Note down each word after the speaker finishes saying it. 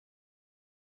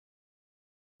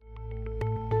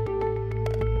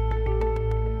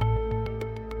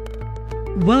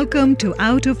Welcome to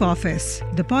Out of Office,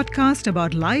 the podcast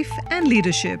about life and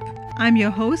leadership. I'm your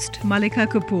host, Malika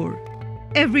Kapoor.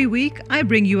 Every week, I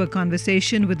bring you a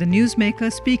conversation with a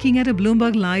newsmaker speaking at a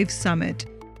Bloomberg Live summit.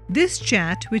 This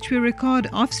chat, which we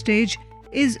record offstage,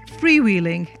 is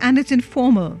freewheeling and it's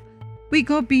informal. We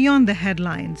go beyond the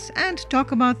headlines and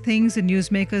talk about things the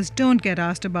newsmakers don't get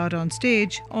asked about on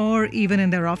stage or even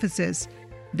in their offices.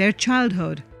 Their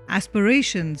childhood,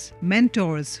 aspirations,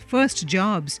 mentors, first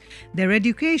jobs, their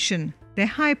education, their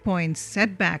high points,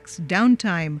 setbacks,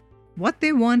 downtime, what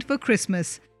they want for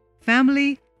Christmas,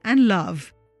 family, and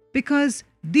love. Because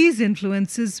these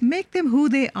influences make them who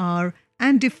they are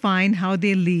and define how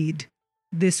they lead.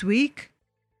 This week,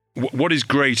 what is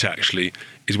great, actually,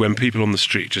 is when people on the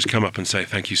street just come up and say,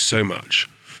 thank you so much.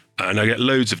 And I get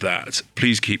loads of that.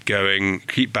 Please keep going,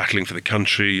 keep battling for the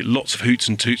country. Lots of hoots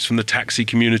and toots from the taxi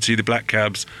community, the black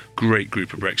cabs. Great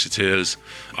group of Brexiteers.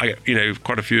 I get,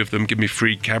 quite a few of them give me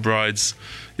free cab rides.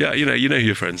 Yeah, you know who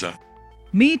your friends are.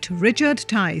 Meet Richard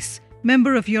Tice,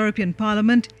 member of European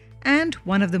Parliament and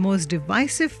one of the most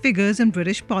divisive figures in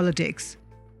British politics.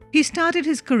 He started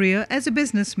his career as a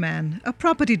businessman, a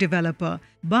property developer,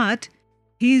 but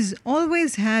he's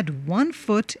always had one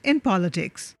foot in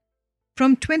politics.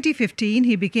 From 2015,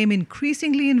 he became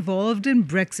increasingly involved in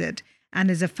Brexit and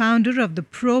is a founder of the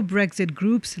pro-Brexit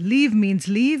groups Leave Means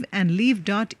Leave and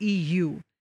Leave.eu.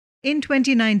 In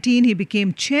 2019, he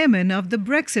became chairman of the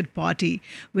Brexit Party,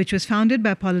 which was founded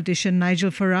by politician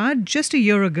Nigel Farage just a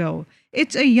year ago.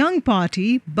 It's a young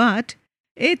party, but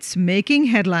it's making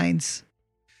headlines.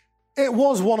 It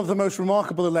was one of the most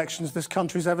remarkable elections this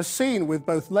country's ever seen, with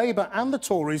both Labour and the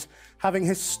Tories having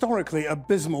historically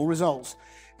abysmal results.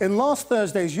 In last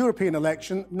Thursday's European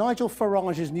election, Nigel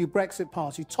Farage's new Brexit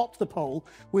party topped the poll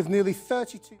with nearly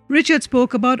 32... Richard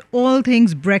spoke about all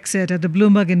things Brexit at the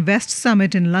Bloomberg Invest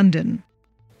Summit in London.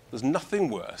 There's nothing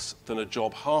worse than a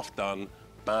job half done,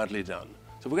 badly done.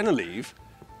 So if we're going to leave,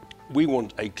 we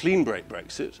want a clean break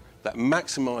Brexit that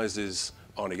maximises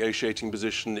our negotiating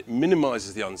position, it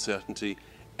minimises the uncertainty,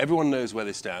 everyone knows where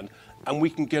they stand, and we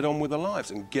can get on with our lives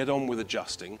and get on with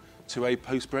adjusting to a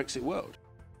post-Brexit world.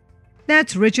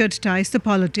 That's Richard Tice, the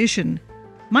politician.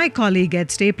 My colleague Ed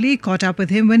Stapley caught up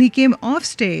with him when he came off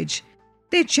stage.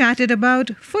 They chatted about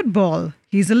football.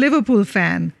 He's a Liverpool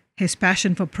fan, his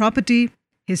passion for property,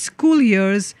 his school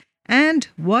years, and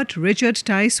what Richard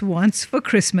Tice wants for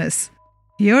Christmas.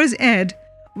 Here's Ed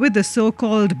with the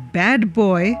so-called bad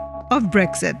boy of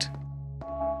Brexit.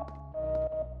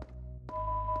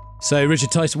 So,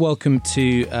 Richard Tice, welcome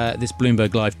to this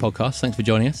Bloomberg Live podcast. Thanks for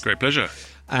joining us. Great pleasure.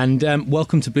 And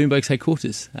welcome to Bloomberg's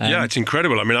headquarters. Yeah, it's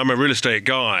incredible. I mean, I'm a real estate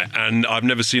guy and I've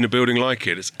never seen a building like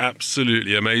it. It's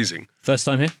absolutely amazing. First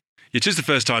time here? It is the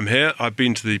first time here. I've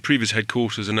been to the previous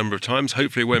headquarters a number of times.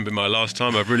 Hopefully it won't be my last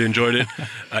time. I've really enjoyed it.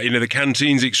 The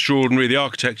canteen's extraordinary. The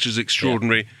architecture's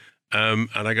extraordinary. Yeah.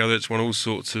 And I gather it's won all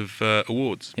sorts of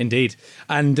awards. Indeed.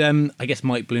 And I guess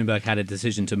Mike Bloomberg had a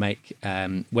decision to make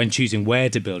when choosing where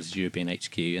to build his European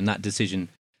HQ. And that decision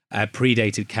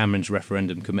predated Cameron's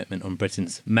referendum commitment on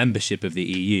Britain's membership of the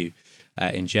EU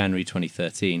in January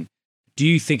 2013. Do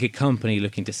you think a company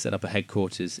looking to set up a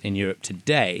headquarters in Europe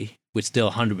today would still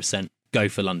 100% go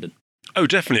for London? Oh,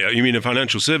 definitely. You mean a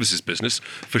financial services business?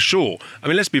 For sure. I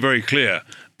mean, let's be very clear.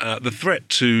 The threat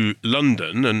to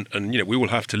London, and we will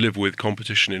have to live with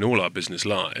competition in all our business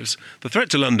lives, the threat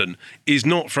to London is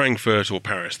not Frankfurt or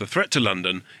Paris. The threat to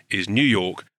London is New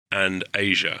York and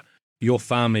Asia. Your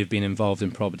family have been involved in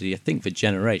property, I think, for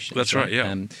generations. That's right,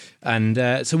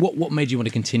 yeah. So what made you want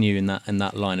to continue in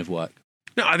that line of work?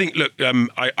 No, I think, look,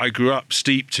 I grew up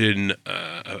steeped in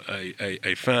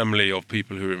a family of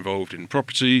people who are involved in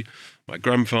property. My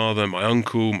grandfather, my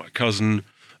uncle, my cousin.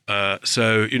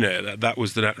 So, that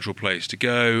was the natural place to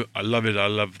go. I love it. I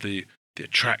love the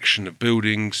attraction of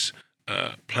buildings,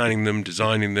 planning them,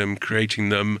 designing them, creating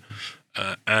them.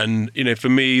 And for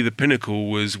me, the pinnacle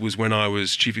was when I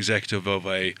was chief executive of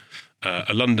a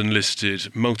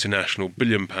London-listed multinational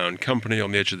billion-pound company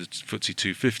on the edge of the FTSE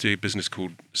 250, a business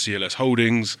called CLS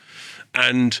Holdings.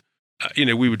 And,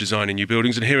 we were designing new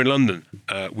buildings. And here in London,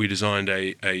 we designed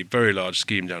a very large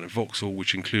scheme down in Vauxhall,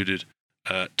 which included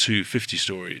 2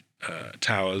 50-storey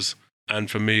towers. And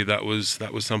for me, that was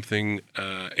something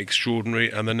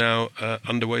extraordinary, and they're now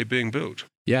underway being built.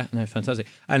 Yeah, no, fantastic.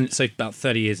 And so about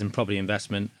 30 years in property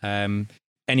investment.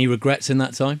 Any regrets in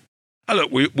that time? Oh,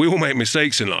 look, we all make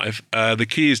mistakes in life. The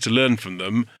key is to learn from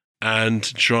them and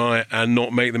try and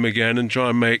not make them again, and try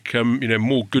and make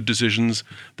more good decisions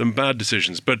than bad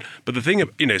decisions. But the thing,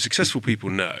 successful people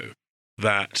know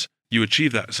that you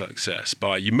achieve that success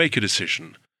by you make a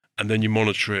decision and then you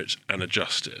monitor it and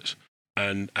adjust it.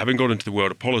 And having gone into the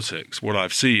world of politics, what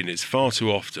I've seen is far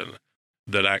too often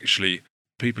that actually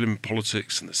people in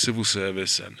politics and the civil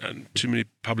service and too many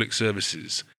public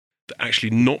services that are actually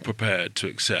not prepared to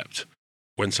accept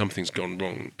when something's gone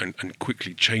wrong and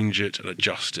quickly change it and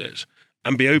adjust it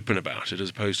and be open about it,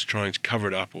 as opposed to trying to cover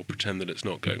it up or pretend that it's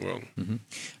not going wrong. Mm-hmm.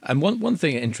 And one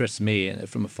thing that interests me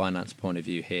from a finance point of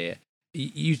view here,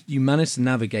 you managed to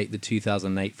navigate the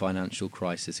 2008 financial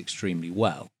crisis extremely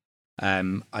well.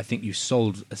 I think you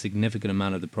sold a significant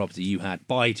amount of the property you had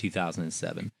by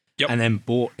 2007. Yep. And then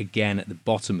bought again at the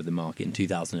bottom of the market in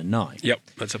 2009. Yep,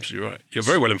 that's absolutely right. You're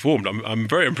very well informed. I'm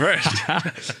very impressed.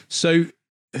 So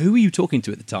who were you talking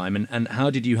to at the time, and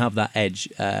how did you have that edge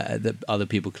that other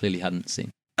people clearly hadn't seen?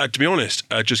 To be honest,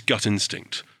 just gut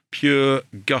instinct, pure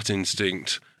gut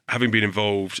instinct, having been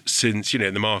involved since,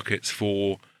 in the markets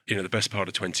for, the best part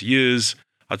of 20 years.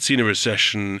 I'd seen a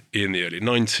recession in the early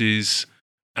 90s,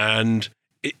 and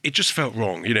it just felt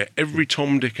wrong. Every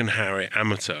Tom, Dick and Harry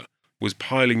amateur was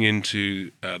piling into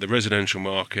the residential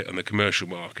market and the commercial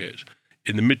market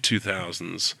in the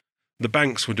mid-2000s. The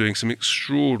banks were doing some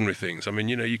extraordinary things. I mean,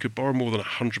 you could borrow more than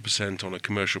 100% on a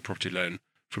commercial property loan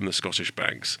from the Scottish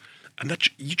banks. And that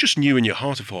you just knew in your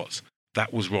heart of hearts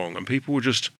that was wrong. And people were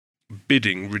just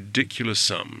bidding ridiculous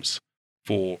sums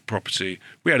for property.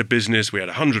 We had a business, we had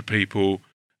 100 people.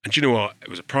 And you know what? It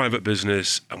was a private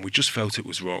business and we just felt it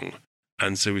was wrong.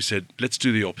 And so we said, let's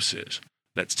do the opposite.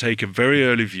 Let's take a very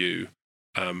early view.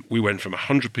 We went from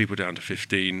 100 people down to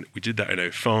 15. We did that in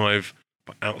 2005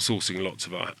 by outsourcing lots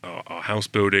of our house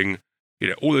building.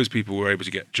 All those people were able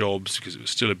to get jobs because it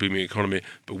was still a booming economy,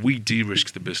 but we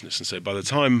de-risked the business. And so by the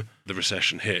time the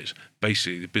recession hit,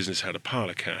 basically the business had a pile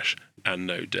of cash and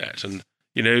no debt. And,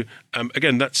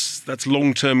 again, that's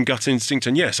long-term gut instinct.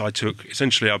 And yes, I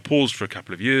paused for a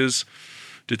couple of years,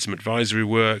 did some advisory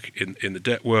work in the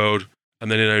debt world. And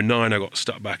then in 2009, I got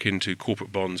stuck back into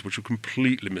corporate bonds, which were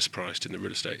completely mispriced in the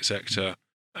real estate sector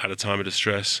at a time of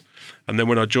distress. And then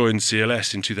when I joined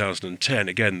CLS in 2010,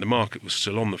 again, the market was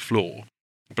still on the floor,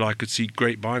 but I could see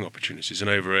great buying opportunities.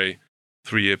 And over a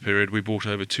 3-year period, we bought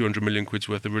over 200 million quid's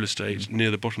worth of real estate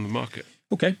near the bottom of the market.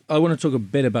 Okay, I want to talk a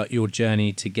bit about your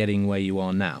journey to getting where you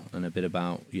are now and a bit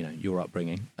about your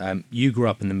upbringing. You grew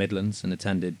up in the Midlands and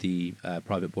attended the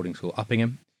private boarding school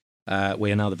Uppingham, where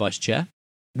you're now the vice chair.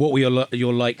 What were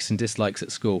your likes and dislikes at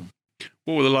school?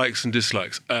 What were the likes and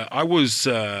dislikes? I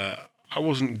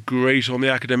wasn't great on the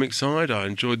academic side. I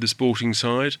enjoyed the sporting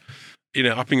side.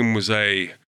 Uppingham was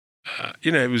it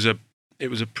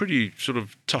was a pretty sort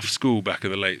of tough school back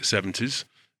in the late 70s.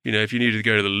 If you needed to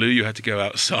go to the loo, you had to go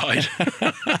outside.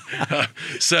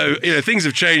 So things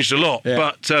have changed a lot. Yeah.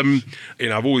 But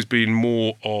I've always been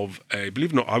more of a,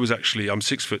 believe it or not, I'm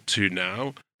 6'2"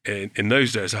 now. In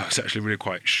those days, I was actually really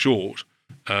quite short.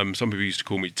 Some people used to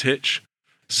call me Titch.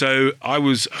 So I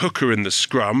was hooker in the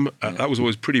scrum. That was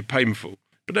always pretty painful.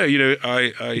 But no,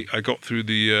 I got through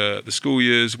the school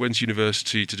years, went to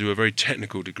university to do a very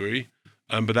technical degree,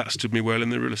 but that stood me well in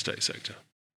the real estate sector.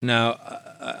 Now,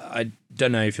 I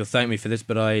don't know if you'll thank me for this,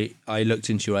 but I looked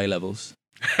into your A-levels.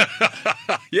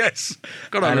 Yes.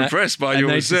 God, I'm impressed by your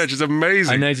research. It's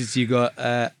amazing. I noticed you got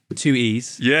 2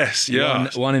 E's. Yes, yeah.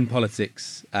 One in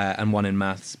politics and one in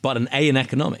maths, but an A in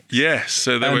economics. Yes,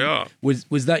 so there we are.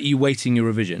 Was that you weighting your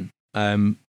revision?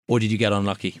 Or did you get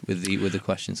unlucky with the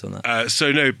questions on that?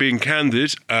 So no, being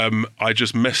candid, I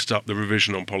just messed up the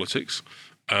revision on politics.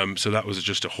 So that was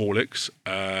just a Horlicks.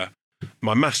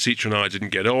 My maths teacher and I didn't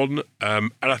get on.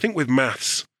 And I think with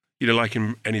maths, like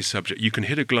in any subject, you can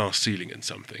hit a glass ceiling in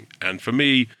something. And for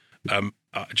me,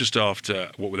 just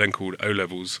after what were then called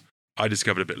O-levels, I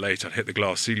discovered a bit later I'd hit the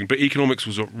glass ceiling. But economics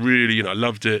was what really, I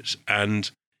loved it.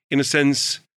 And in a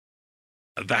sense,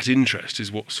 that interest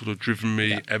is what's sort of driven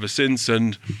me ever since.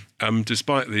 And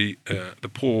despite the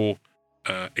poor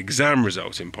exam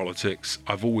results in politics,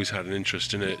 I've always had an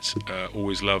interest in it,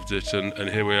 always loved it. And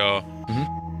here we are.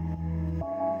 Mm-hmm.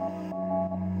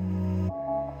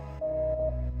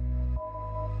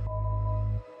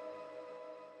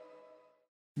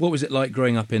 What was it like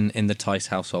growing up in the Tice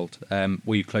household?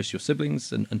 Were you close to your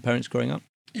siblings and parents growing up?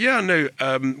 Yeah, no,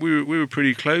 we were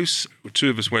pretty close. 2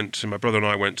 of us my brother and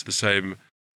I went to the same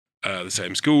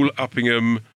school,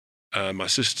 Uppingham. My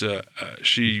sister,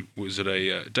 she was at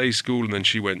a day school and then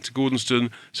she went to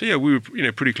Gordonston. So yeah, we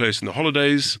were pretty close in the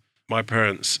holidays. My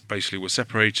parents basically were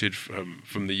separated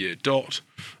from the year dot.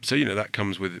 So that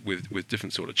comes with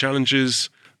different sort of challenges.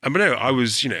 But no, I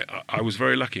was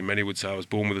very lucky. Many would say I was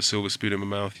born with a silver spoon in my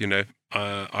mouth.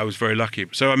 I was very lucky.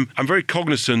 So I'm very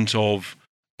cognizant of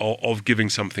of giving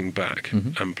something back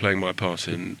and playing my part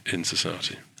in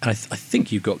society. And I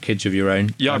think you've got kids of your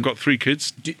own. Yeah, I've got 3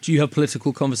 kids. Do you have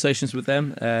political conversations with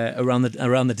them around the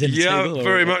dinner table? Yeah,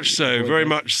 very much so. Very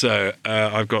much so.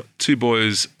 I've got 2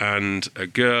 boys and a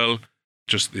girl.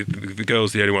 Just the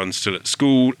girl's the only one still at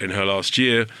school in her last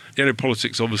year.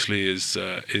 Politics obviously is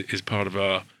part of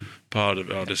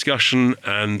our discussion,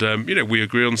 and we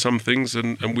agree on some things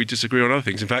and we disagree on other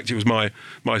things. In fact, it was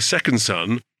my second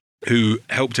son who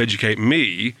helped educate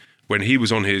me when he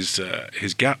was on his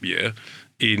gap year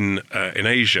in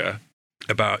Asia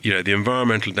about the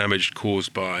environmental damage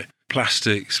caused by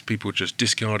plastics, people just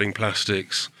discarding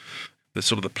plastics, the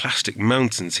sort of the plastic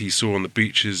mountains he saw on the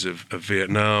beaches of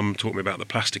Vietnam, taught me about the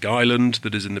plastic island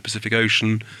that is in the Pacific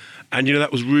Ocean. And,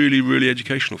 that was really, really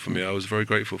educational for me. I was very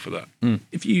grateful for that.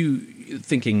 If you,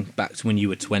 thinking back to when you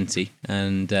were 20,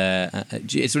 and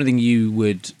is there anything you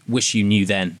would wish you knew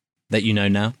then that you know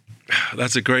now?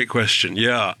 That's a great question.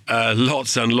 Yeah,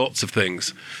 lots and lots of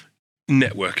things.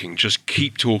 Networking, just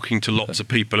keep talking to lots of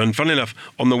people. And funnily enough,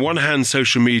 on the one hand,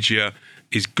 social media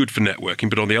is good for networking,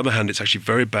 but on the other hand, it's actually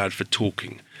very bad for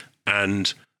talking.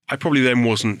 And I probably then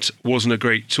wasn't a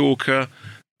great talker.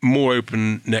 More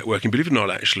open networking, believe it or not,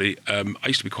 actually, I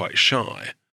used to be quite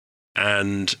shy.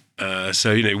 And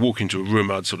so, walk into a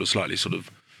room, I'd slightly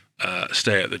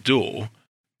stay at the door.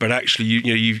 But actually,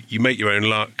 you make your own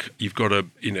luck. You've got to,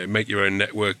 make your own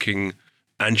networking.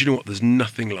 And you know what? There's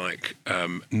nothing like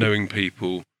knowing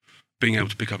people, being able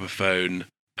to pick up a phone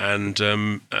and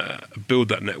build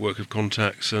that network of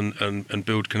contacts and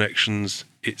build connections.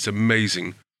 It's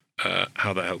amazing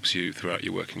how that helps you throughout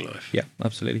your working life. Yeah,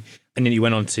 absolutely. And then you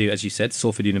went on to, as you said,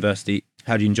 Salford University.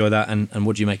 How do you enjoy that, and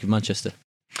what do you make of Manchester?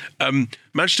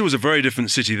 Manchester was a very different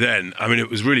city then. I mean,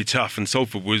 it was really tough, and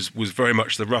Salford was very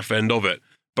much the rough end of it.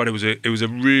 But it was a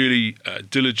really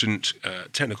diligent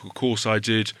technical course I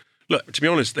did. Look, to be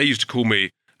honest, they used to call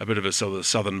me a bit of a sort of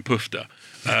southern pufter,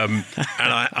 and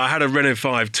I had a Renault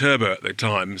 5 Turbo at the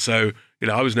time, so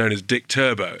I was known as Dick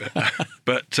Turbo.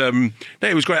 But no,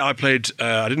 it was great. I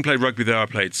didn't play rugby there. I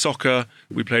played soccer.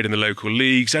 We played in the local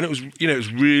leagues, and it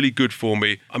was really good for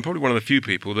me. I'm probably one of the few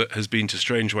people that has been to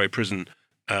Strangeway Prison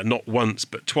not once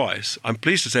but twice. I'm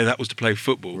pleased to say that was to play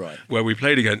football, right, where we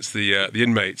played against the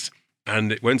inmates.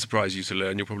 And it won't surprise you to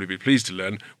learn, you'll probably be pleased to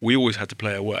learn, we always had to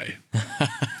play away.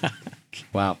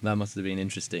 Wow, that must have been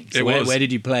interesting. So where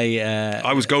did you play?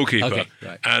 I was goalkeeper. Okay,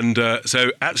 right. And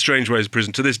so at Strangeways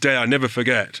Prison, to this day, I never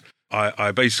forget,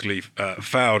 I basically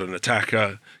fouled an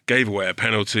attacker, gave away a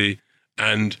penalty,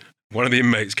 and one of the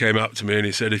inmates came up to me and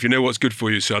he said, "If you know what's good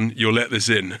for you, son, you'll let this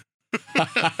in."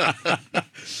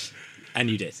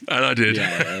 And you did. And I did.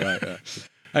 Yeah, right.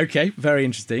 Okay, very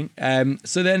interesting.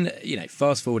 So then,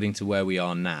 fast forwarding to where we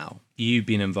are now, you've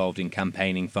been involved in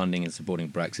campaigning, funding and supporting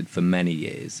Brexit for many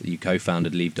years. You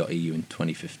co-founded Leave.eu in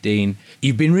 2015.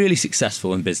 You've been really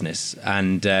successful in business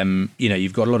and,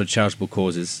 you've got a lot of charitable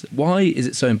causes. Why is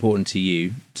it so important to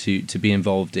you to be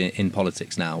involved in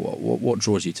politics now? What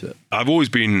draws you to it? I've always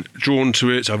been drawn to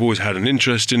it. I've always had an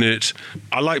interest in it.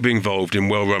 I like being involved in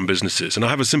well-run businesses. And I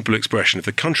have a simple expression. If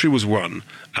the country was run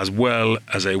as well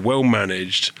as a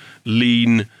well-managed,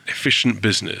 lean, efficient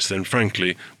business, then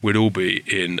frankly, we'd all be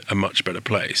in a much better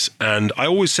place. And I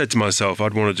always said to myself,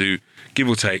 I'd want to do, give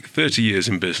or take, 30 years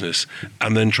in business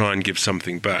and then try and give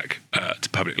something back to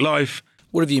public life.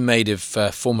 What have you made of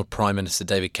former Prime Minister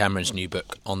David Cameron's new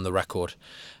book, On the Record?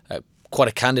 Quite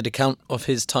a candid account of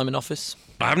his time in office.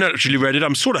 I haven't actually read it.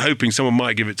 I'm sort of hoping someone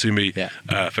might give it to me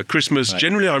for Christmas. Right.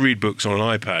 Generally, I read books on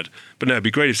an iPad, but no, it'd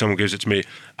be great if someone gives it to me.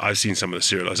 I've seen some of the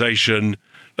serialisation.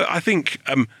 I think,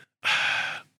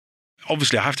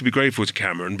 obviously, I have to be grateful to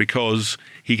Cameron because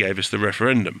he gave us the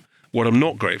referendum. What I'm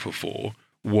not grateful for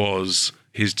was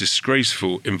his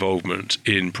disgraceful involvement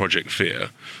in Project Fear.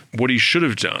 What he should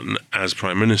have done as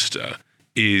Prime Minister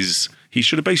is he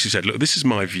should have basically said, look, this is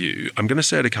my view. I'm going to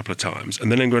say it a couple of times,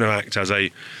 and then I'm going to act as a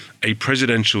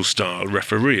presidential-style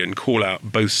referee and call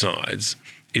out both sides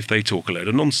if they talk a load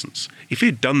of nonsense. If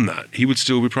he'd done that, he would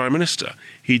still be Prime Minister.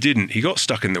 He didn't. He got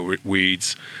stuck in the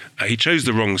weeds. He chose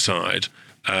the wrong side.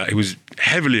 He was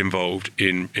heavily involved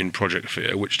in Project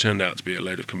Fear, which turned out to be a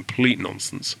load of complete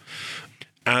nonsense.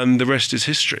 And the rest is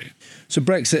history. So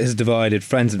Brexit has divided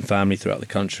friends and family throughout the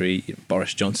country.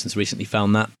 Boris Johnson's recently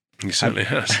found that. He certainly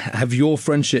has. Have your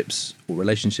friendships or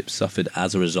relationships suffered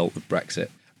as a result of Brexit?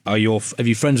 Have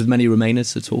you friends with many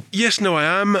Remainers at all? Yes, no, I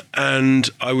am. And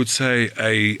I would say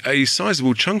a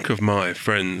sizable chunk of my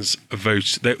friends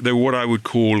vote. They're what I would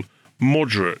call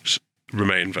moderate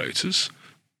Remain voters.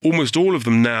 Almost all of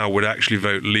them now would actually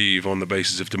vote Leave on the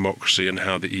basis of democracy and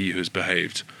how the EU has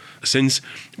behaved since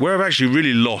where I've actually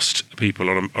really lost people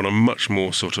on a much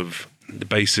more sort of the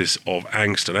basis of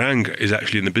angst and anger is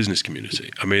actually in the business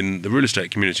community. I mean, the real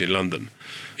estate community in London,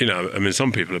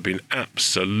 some people have been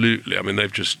absolutely,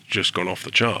 they've just gone off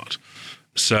the chart.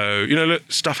 So,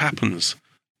 look, stuff happens.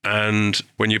 And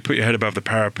when you put your head above the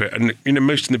parapet, and,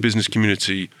 most in the business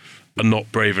community are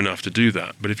not brave enough to do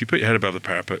that. But if you put your head above the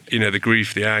parapet, the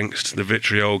grief, the angst, the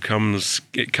vitriol comes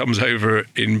over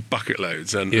in bucket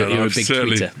loads. And you're a I've big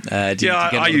certainly,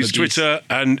 tweeter. I use Twitter,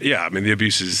 and the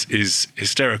abuse is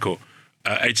hysterical.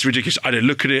 It's ridiculous. I don't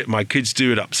look at it. My kids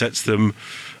do. It upsets them.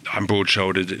 I'm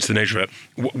broad-shouldered. It's the nature of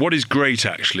it. What is great,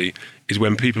 actually, is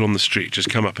when people on the street just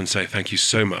come up and say, thank you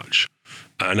so much.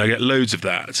 And I get loads of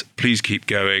that. Please keep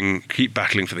going. Keep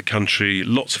battling for the country.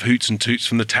 Lots of hoots and toots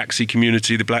from the taxi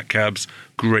community, the black cabs.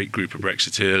 Great group of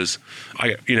Brexiteers.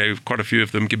 I get, quite a few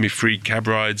of them give me free cab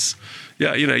rides.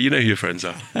 Yeah, you know who your friends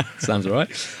are. Sounds all right.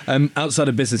 Outside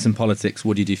of business and politics,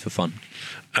 what do you do for fun?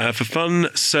 For fun,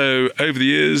 so over the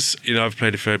years, I've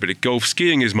played a fair bit of golf.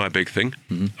 Skiing is my big thing.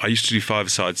 Mm-hmm. I used to do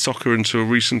five-a-side soccer until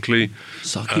recently.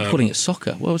 So I keep calling it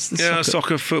soccer. What was the soccer? Yeah,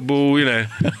 soccer, football,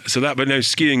 but no,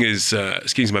 skiing is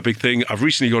my big thing. I've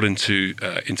recently got into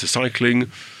cycling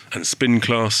and spin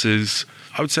classes.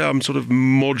 I would say I'm sort of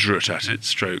moderate at it,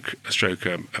 stroke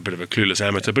a bit of a clueless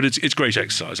amateur, but it's great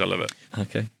exercise. I love it.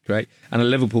 Okay, great. And a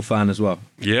Liverpool fan as well.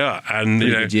 Yeah, and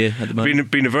good year at the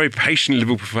moment. Been a very patient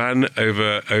Liverpool fan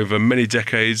over many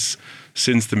decades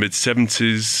since the mid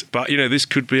 '70s. But this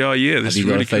could be our year. Have you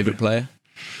got a favourite player?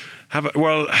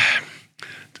 Over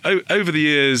the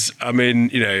years,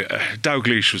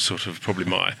 Dalglish was sort of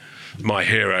probably my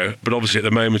hero, but obviously at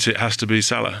the moment it has to be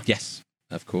Salah. Yes,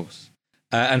 of course.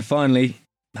 And finally,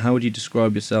 how would you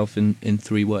describe yourself in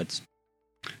 3 words?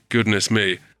 Goodness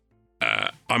me.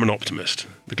 I'm an optimist.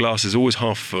 The glass is always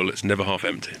half full. It's never half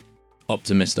empty.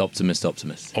 Optimist, optimist,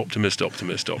 optimist. Optimist,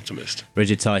 optimist, optimist.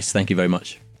 Richard Tice, thank you very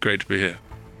much. Great to be here.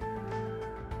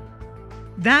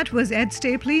 That was Ed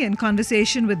Stapley in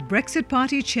conversation with Brexit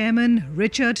Party Chairman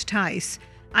Richard Tice.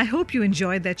 I hope you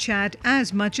enjoyed that chat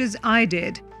as much as I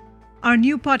did. Our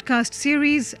new podcast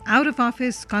series, Out of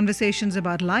Office Conversations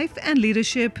About Life and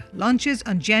Leadership, launches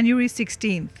on January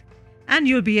 16th. And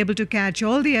you'll be able to catch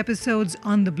all the episodes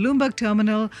on the Bloomberg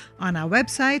terminal, on our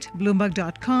website,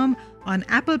 bloomberg.com, on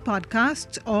Apple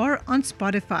Podcasts, or on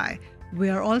Spotify. We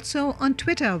are also on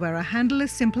Twitter, where our handle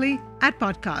is simply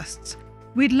 @podcasts.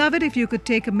 We'd love it if you could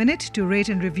take a minute to rate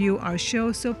and review our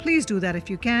show, so please do that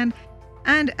if you can.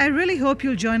 And I really hope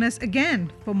you'll join us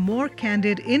again for more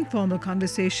candid, informal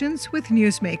conversations with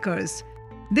newsmakers.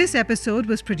 This episode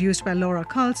was produced by Laura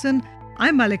Carlson.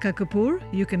 I'm Malika Kapoor.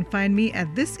 You can find me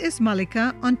at This Is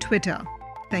Malika on Twitter.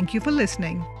 Thank you for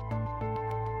listening.